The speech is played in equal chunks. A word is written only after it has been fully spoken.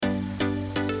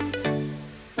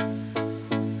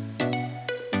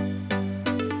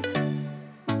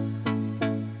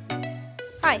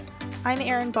I'm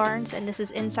Erin Barnes, and this is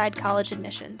Inside College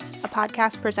Admissions, a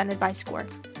podcast presented by SCORE.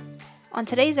 On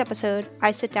today's episode,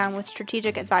 I sit down with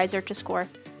Strategic Advisor to SCORE,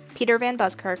 Peter Van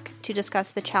Buskirk, to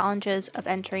discuss the challenges of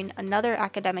entering another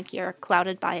academic year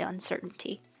clouded by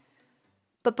uncertainty.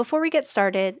 But before we get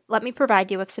started, let me provide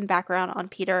you with some background on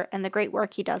Peter and the great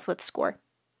work he does with SCORE.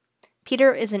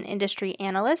 Peter is an industry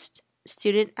analyst,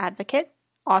 student advocate,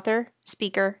 author,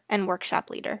 speaker, and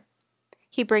workshop leader.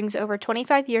 He brings over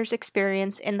 25 years'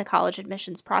 experience in the college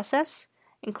admissions process,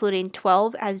 including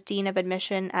 12 as Dean of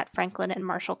Admission at Franklin and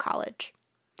Marshall College.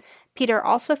 Peter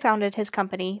also founded his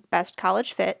company, Best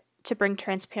College Fit, to bring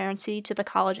transparency to the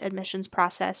college admissions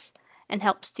process and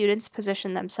help students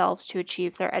position themselves to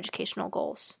achieve their educational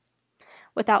goals.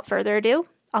 Without further ado,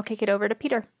 I'll kick it over to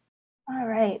Peter. All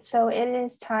right, so it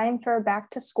is time for back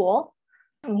to school.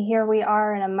 And here we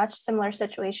are in a much similar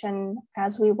situation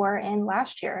as we were in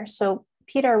last year. So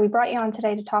Peter, we brought you on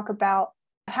today to talk about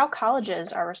how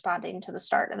colleges are responding to the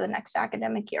start of the next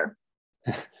academic year.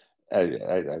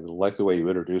 I like the way you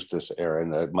introduced this,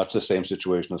 Erin. Much the same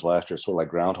situation as last year, sort of like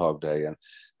Groundhog Day. And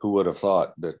who would have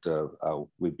thought that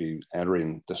we'd be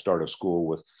entering the start of school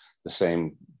with the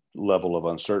same level of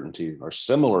uncertainty or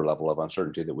similar level of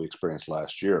uncertainty that we experienced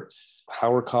last year?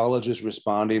 How are colleges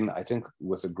responding? I think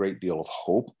with a great deal of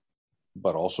hope,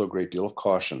 but also a great deal of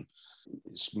caution.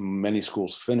 Many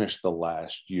schools finished the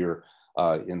last year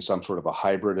in some sort of a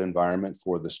hybrid environment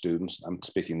for the students. I'm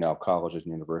speaking now colleges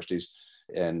and universities.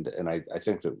 And I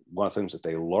think that one of the things that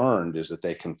they learned is that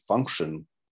they can function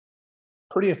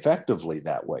pretty effectively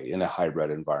that way in a hybrid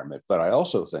environment. But I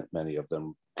also think many of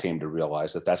them came to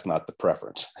realize that that's not the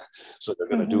preference. So they're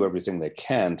going to do everything they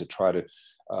can to try to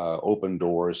open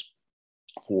doors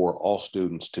for all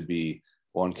students to be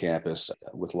on campus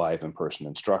with live in-person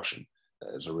instruction.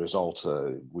 As a result,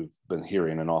 we've been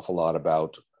hearing an awful lot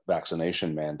about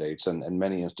vaccination mandates, and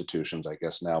many institutions, I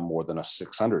guess now more than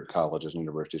 600 colleges and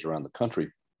universities around the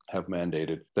country, have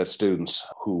mandated that students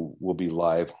who will be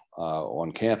live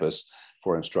on campus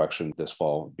for instruction this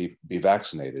fall be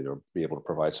vaccinated or be able to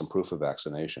provide some proof of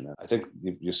vaccination. And I think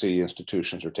you see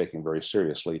institutions are taking very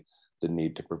seriously the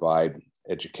need to provide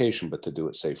education, but to do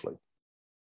it safely.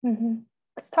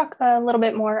 Let's talk a little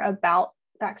bit more about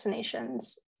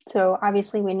vaccinations. So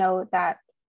obviously we know that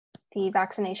the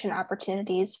vaccination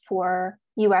opportunities for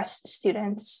U.S.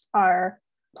 students are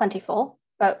plentiful,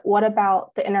 but what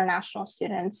about the international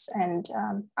students and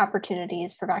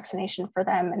opportunities for vaccination for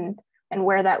them and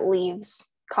where that leaves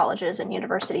colleges and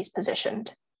universities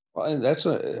positioned? Well, that's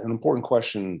an important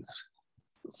question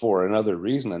for another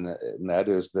reason, and that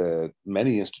is that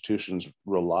many institutions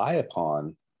rely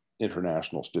upon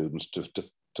international students to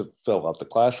fill out the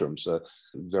classrooms.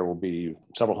 There will be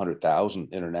several 100,000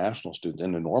 international students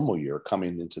in a normal year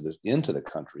coming into the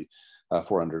country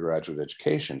for undergraduate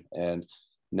education. And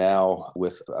now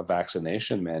with a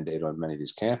vaccination mandate on many of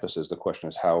these campuses, the question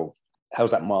is how's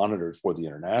that monitored for the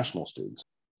international students?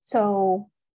 So,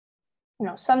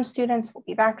 some students will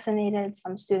be vaccinated,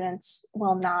 some students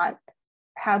will not.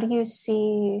 How do you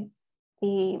see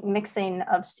the mixing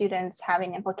of students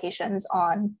having implications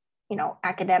on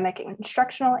academic and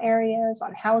instructional areas,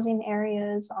 on housing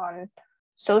areas, on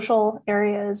social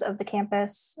areas of the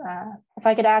campus? If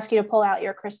I could ask you to pull out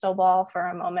your crystal ball for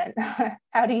a moment,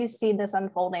 how do you see this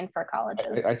unfolding for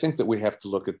colleges? I think that we have to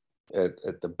look at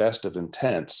the best of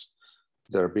intents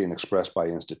that are being expressed by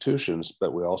institutions,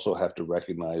 but we also have to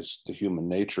recognize the human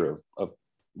nature of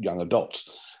young adults.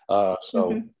 I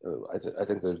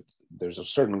think there's a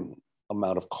certain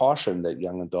amount of caution that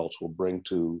young adults will bring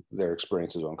to their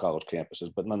experiences on college campuses.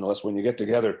 But nonetheless, when you get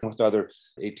together with other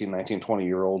 18, 19,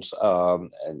 20-year-olds,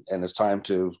 and it's time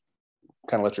to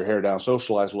kind of let your hair down,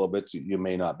 socialize a little bit, you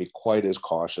may not be quite as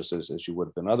cautious as you would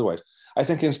have been otherwise. I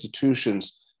think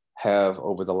institutions have,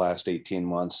 over the last 18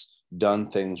 months, done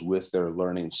things with their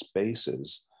learning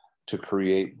spaces to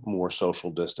create more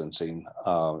social distancing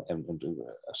and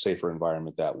a safer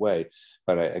environment that way.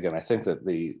 But I think that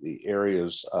the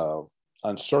areas of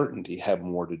uncertainty have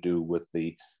more to do with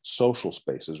the social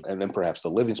spaces and then perhaps the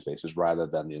living spaces rather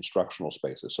than the instructional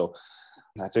spaces. So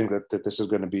I think that this is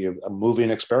going to be a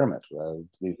moving experiment.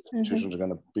 The institutions are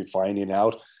going to be finding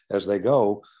out as they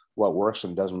go what works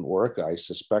and doesn't work. I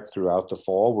suspect throughout the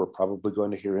fall, we're probably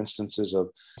going to hear instances of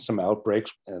some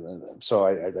outbreaks. And so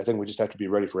I think we just have to be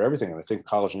ready for everything. And I think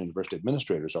college and university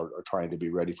administrators are trying to be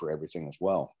ready for everything as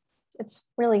well. It's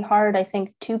really hard, I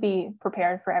think, to be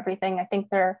prepared for everything. I think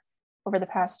over the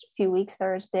past few weeks,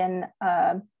 there's been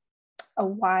a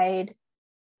wide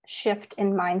shift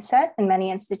in mindset, and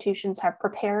many institutions have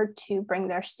prepared to bring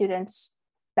their students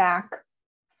back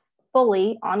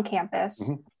fully on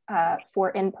campus for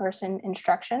in-person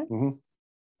instruction.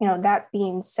 Mm-hmm. That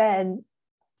being said,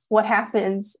 what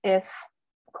happens if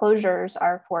closures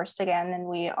are forced again and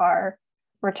we are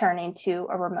returning to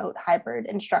a remote hybrid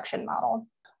instruction model?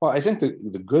 Well, I think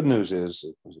the good news is,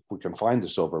 if we can find the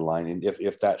silver lining,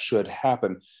 if that should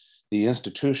happen, the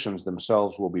institutions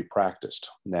themselves will be practiced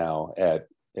now at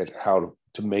how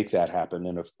to make that happen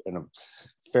in a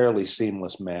fairly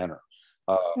seamless manner.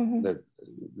 That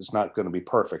it's not going to be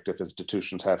perfect if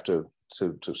institutions have to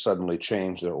suddenly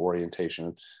change their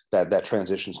orientation. That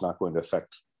transition is not going to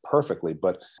affect perfectly.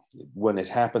 But when it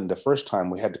happened the first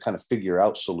time, we had to kind of figure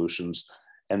out solutions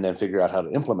and then figure out how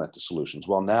to implement the solutions.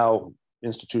 Well, now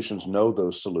institutions know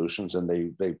those solutions, and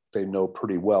they know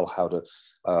pretty well how to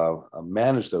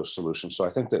manage those solutions. So I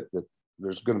think that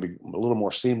there's going to be a little more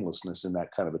seamlessness in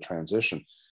that kind of a transition.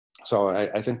 So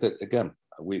I think that, again,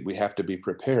 we have to be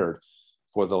prepared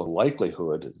for the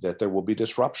likelihood that there will be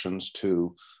disruptions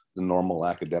to the normal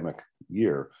academic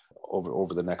year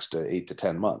over the next 8 to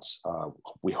 10 months.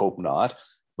 We hope not,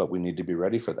 but we need to be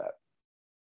ready for that.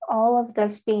 All of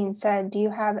this being said, do you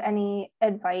have any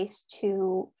advice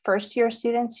to first-year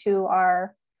students who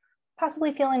are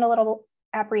possibly feeling a little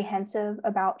apprehensive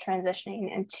about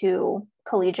transitioning into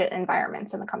collegiate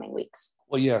environments in the coming weeks?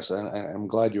 Well, yes, and I'm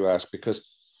glad you asked, because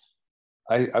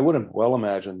I would well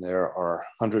imagine there are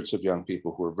hundreds of young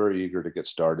people who are very eager to get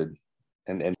started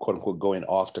and quote unquote going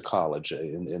off to college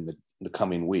in the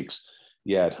coming weeks,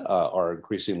 yet are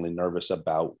increasingly nervous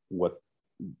about what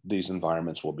these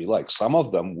environments will be like. Some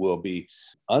of them will be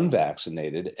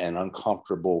unvaccinated and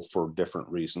uncomfortable for different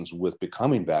reasons with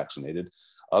becoming vaccinated.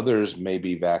 Others may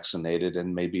be vaccinated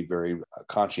and may be very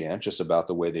conscientious about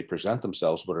the way they present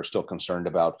themselves, but are still concerned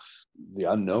about the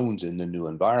unknowns in the new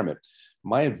environment.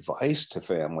 My advice to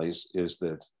families is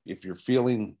that if you're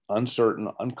feeling uncertain,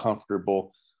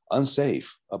 uncomfortable,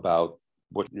 unsafe about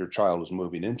what your child is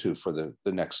moving into for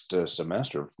the next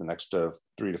semester, the next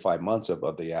 3 to 5 months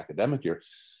of the academic year,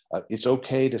 it's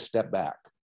okay to step back.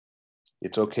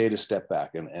 It's okay to step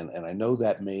back. And I know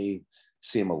that may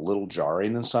seem a little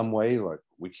jarring in some way, like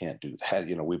we can't do that.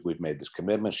 We've made this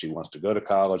commitment. She wants to go to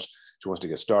college. She wants to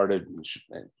get started.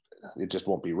 It just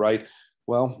won't be right.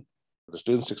 Well, the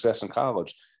student's success in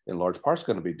college in large part is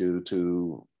going to be due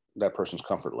to that person's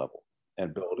comfort level and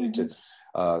ability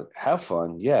to have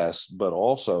fun, yes, but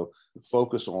also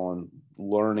focus on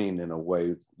learning in a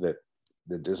way that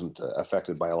isn't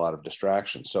affected by a lot of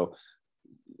distractions. So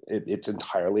it's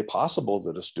entirely possible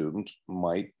that a student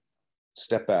might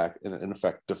step back and in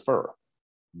effect defer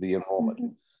the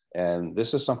enrollment. And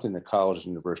this is something that colleges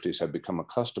and universities have become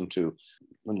accustomed to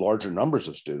in larger numbers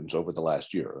of students over the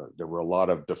last year. There were a lot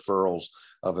of deferrals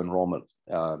of enrollment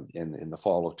in the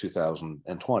fall of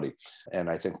 2020. And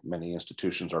I think many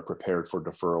institutions are prepared for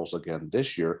deferrals again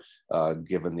this year,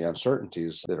 given the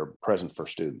uncertainties that are present for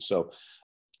students. So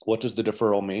what does the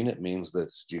deferral mean? It means that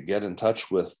you get in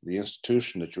touch with the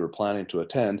institution that you were planning to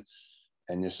attend,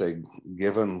 and you say,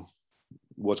 given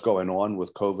what's going on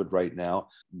with COVID right now,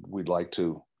 we'd like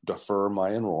to defer my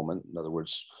enrollment. In other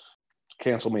words,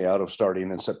 cancel me out of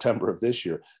starting in September of this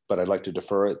year, but I'd like to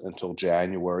defer it until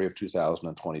January of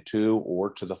 2022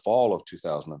 or to the fall of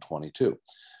 2022.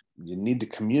 You need to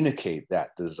communicate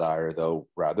that desire, though,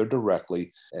 rather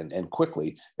directly and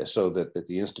quickly, so that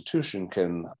the institution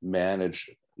can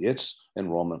manage its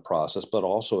enrollment process, but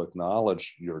also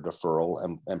acknowledge your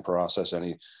deferral and process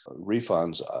any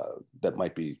refunds that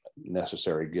might be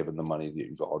necessary given the money that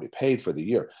you've already paid for the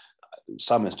year.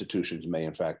 Some institutions may,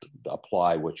 in fact,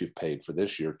 apply what you've paid for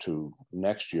this year to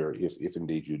next year if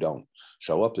indeed you don't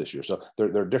show up this year. So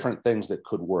there are different things that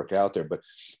could work out there, but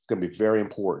it's going to be very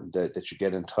important that you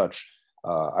get in touch,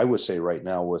 I would say right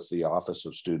now, with the Office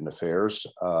of Student Affairs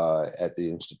at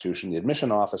the institution. The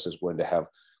admission office is going to have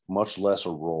much less a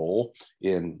role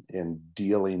in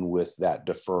dealing with that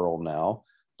deferral now.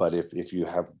 But if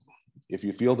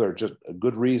you feel there are just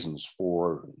good reasons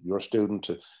for your student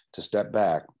to step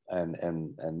back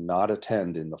and not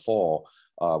attend in the fall,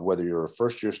 whether you're a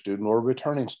first-year student or a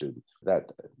returning student,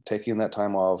 that taking that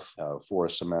time off for a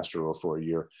semester or for a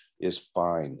year is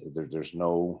fine. There's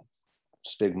no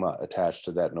stigma attached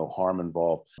to that, no harm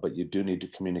involved, but you do need to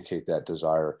communicate that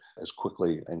desire as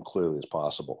quickly and clearly as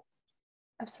possible.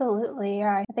 Absolutely.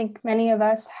 Yeah. I think many of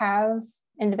us have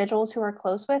individuals who are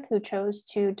close with who chose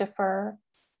to defer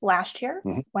last year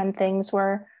when things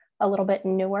were a little bit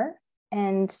newer.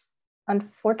 And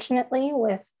unfortunately,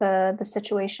 with the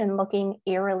situation looking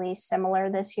eerily similar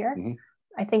this year,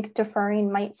 I think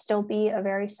deferring might still be a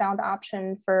very sound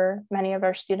option for many of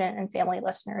our student and family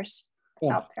listeners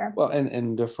out there. Well,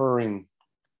 and deferring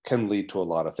can lead to a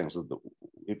lot of things.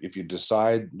 if you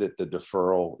decide that the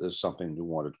deferral is something you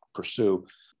want to pursue,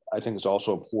 I think it's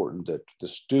also important that the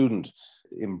student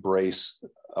embrace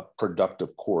a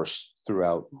productive course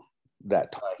throughout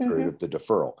that time period of the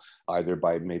deferral, either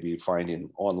by maybe finding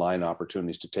online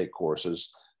opportunities to take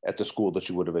courses at the school that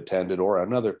you would have attended or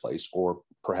another place, or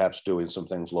perhaps doing some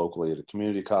things locally at a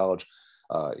community college,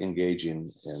 engaging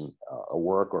in a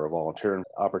work or a volunteering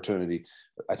opportunity.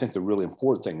 I think the really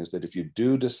important thing is that if you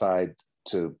do decide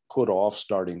to put off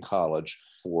starting college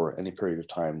for any period of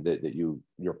time, that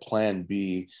your plan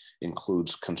B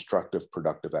includes constructive,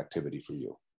 productive activity for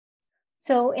you.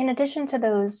 So in addition to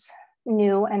those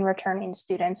new and returning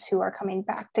students who are coming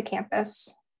back to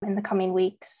campus in the coming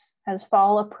weeks, as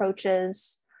fall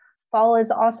approaches, fall is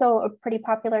also a pretty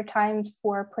popular time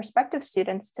for prospective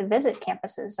students to visit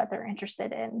campuses that they're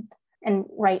interested in. And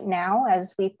right now,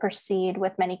 as we proceed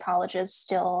with many colleges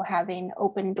still having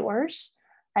open doors,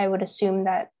 I would assume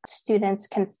that students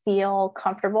can feel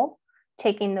comfortable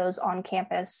taking those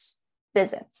on-campus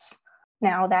visits.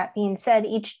 Now, that being said,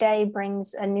 each day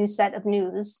brings a new set of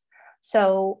news.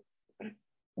 So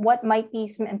what might be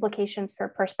some implications for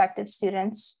prospective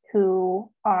students who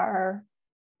are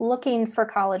looking for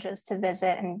colleges to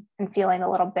visit and feeling a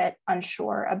little bit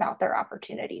unsure about their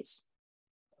opportunities?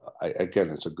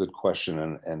 Again, it's a good question.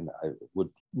 And I would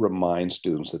remind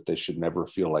students that they should never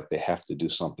feel like they have to do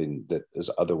something that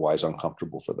is otherwise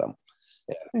uncomfortable for them.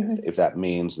 If that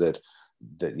means that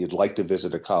you'd like to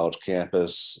visit a college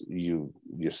campus, you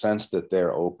sense that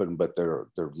they're open, but they're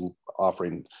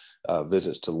offering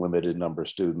visits to limited number of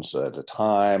students at a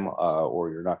time,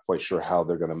 or you're not quite sure how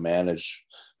they're going to manage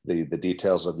the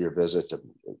details of your visit.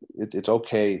 It's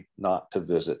okay not to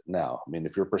visit now. I mean,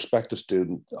 if you're a prospective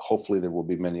student, hopefully there will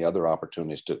be many other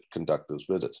opportunities to conduct those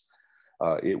visits.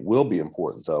 It will be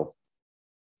important, though,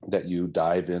 that you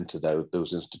dive into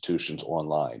those institutions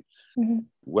online.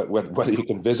 Whether you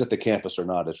can visit the campus or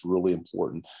not, it's really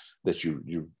important that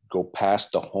you go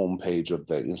past the homepage of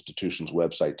the institution's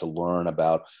website to learn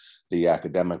about the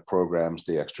academic programs,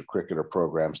 the extracurricular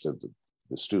programs,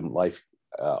 the student life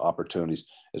opportunities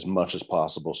as much as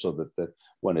possible, so that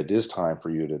when it is time for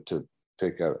you to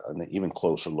take an even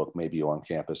closer look, maybe on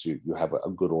campus, you have a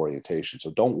good orientation.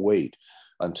 So don't wait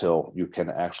until you can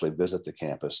actually visit the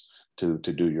campus to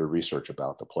do your research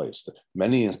about the place.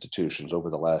 Many institutions over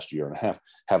the last year and a half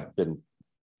have been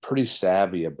pretty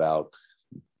savvy about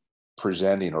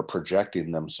presenting or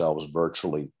projecting themselves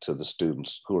virtually to the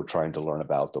students who are trying to learn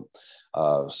about them.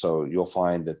 So you'll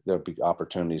find that there'll be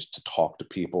opportunities to talk to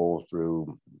people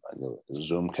through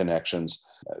Zoom connections,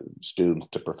 students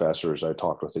to professors. I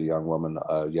talked with a young woman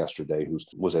yesterday who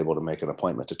was able to make an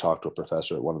appointment to talk to a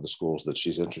professor at one of the schools that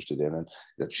she's interested in.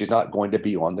 And she's not going to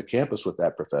be on the campus with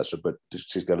that professor, but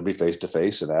she's going to be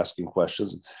face-to-face and asking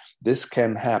questions. This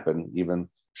can happen even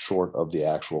short of the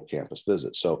actual campus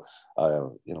visit. So,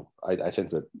 I think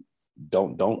that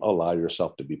don't allow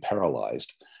yourself to be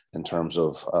paralyzed in terms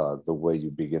of the way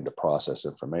you begin to process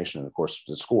information. And of course,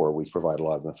 at SCORE, we provide a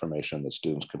lot of information that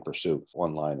students can pursue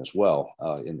online as well,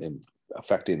 in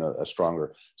affecting a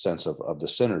stronger sense of the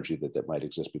synergy that might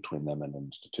exist between them and an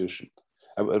institution.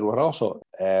 I would also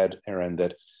add, Erin,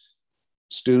 that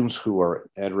students who are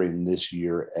entering this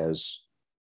year as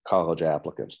college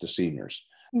applicants, the seniors,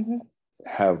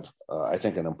 have, I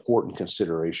think, an important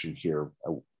consideration here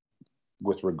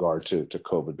with regard to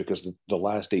COVID, because the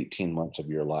last 18 months of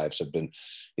your lives have been,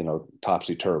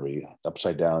 topsy-turvy,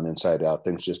 upside down, inside out.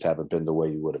 Things just haven't been the way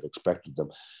you would have expected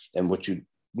them. And what you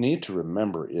need to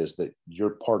remember is that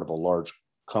you're part of a large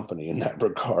company in that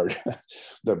regard.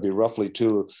 There'll be roughly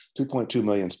 2.2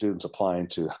 million students applying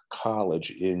to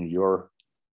college in your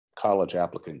college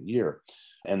applicant year.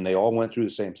 And they all went through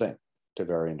the same thing to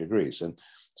varying degrees. And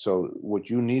so what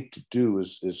you need to do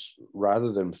is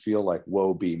rather than feel like,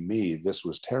 woe be me, this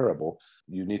was terrible,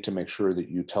 you need to make sure that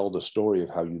you tell the story of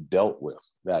how you dealt with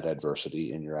that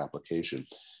adversity in your application.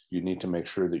 You need to make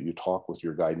sure that you talk with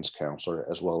your guidance counselor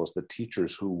as well as the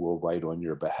teachers who will write on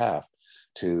your behalf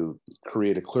to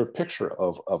create a clear picture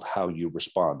of how you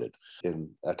responded in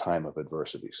a time of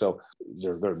adversity. So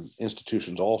there are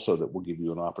institutions also that will give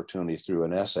you an opportunity through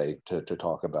an essay to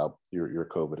talk about your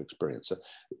COVID experience.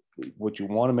 What you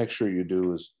want to make sure you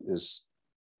do is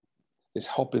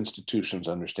help institutions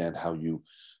understand how you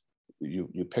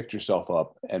picked yourself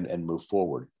up and move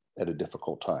forward at a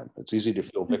difficult time. It's easy to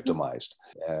feel victimized.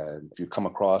 And if you come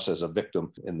across as a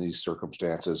victim in these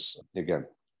circumstances, again,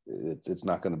 it's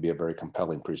not going to be a very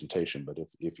compelling presentation. But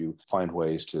if you find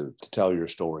ways to tell your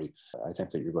story, I think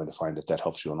that you're going to find that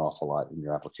helps you an awful lot in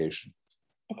your application.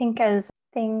 I think as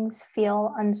things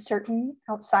feel uncertain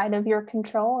outside of your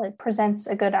control, it presents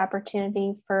a good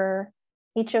opportunity for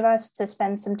each of us to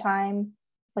spend some time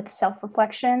with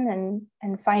self-reflection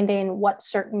and finding what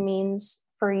certain means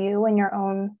for you in your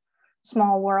own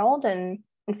small world, and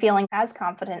feeling as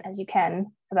confident as you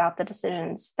can about the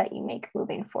decisions that you make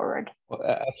moving forward. Well,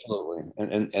 absolutely.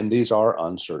 And these are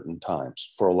uncertain times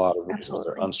for a lot of reasons.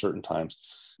 They're uncertain times.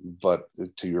 But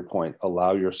to your point,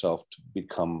 allow yourself to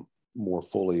become more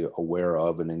fully aware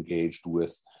of and engaged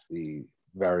with the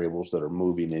variables that are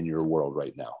moving in your world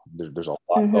right now. There's a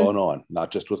lot going on,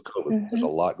 not just with COVID. There's a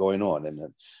lot going on.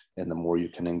 And the more you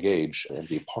can engage and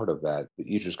be part of that, the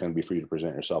easier it's going to be for you to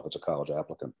present yourself as a college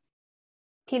applicant.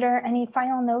 Peter, any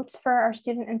final notes for our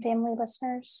student and family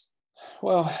listeners?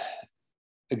 Well,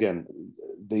 again,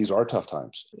 these are tough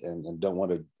times, and don't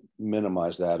want to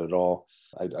minimize that at all.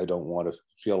 I don't want to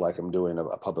feel like I'm doing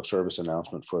a public service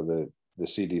announcement for the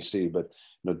CDC, but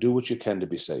do what you can to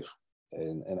be safe.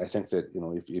 And I think that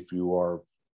if you are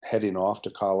heading off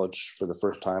to college for the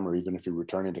first time, or even if you're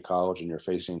returning to college and you're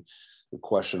facing the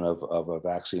question of a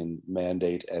vaccine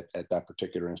mandate at that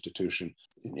particular institution,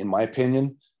 in my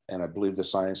opinion, and I believe the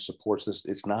science supports this,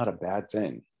 it's not a bad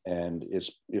thing. And if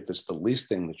it's the least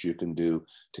thing that you can do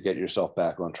to get yourself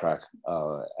back on track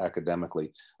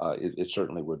academically, it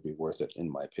certainly would be worth it, in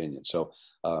my opinion. So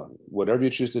whatever you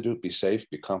choose to do, be safe,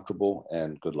 be comfortable,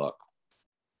 and good luck.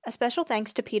 A special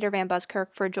thanks to Peter Van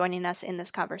Buskirk for joining us in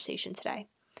this conversation today.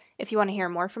 If you want to hear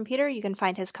more from Peter, you can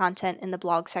find his content in the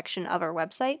blog section of our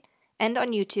website and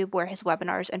on YouTube, where his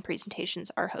webinars and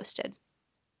presentations are hosted.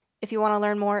 If you want to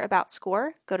learn more about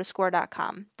SCORE, go to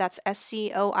score.com. That's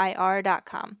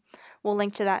SCOIR.com. We'll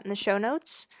link to that in the show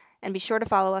notes, and be sure to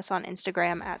follow us on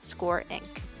Instagram at SCORE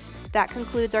Inc. That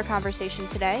concludes our conversation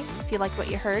today. If you liked what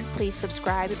you heard, please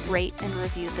subscribe, rate, and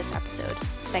review this episode.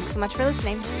 Thanks so much for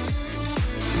listening.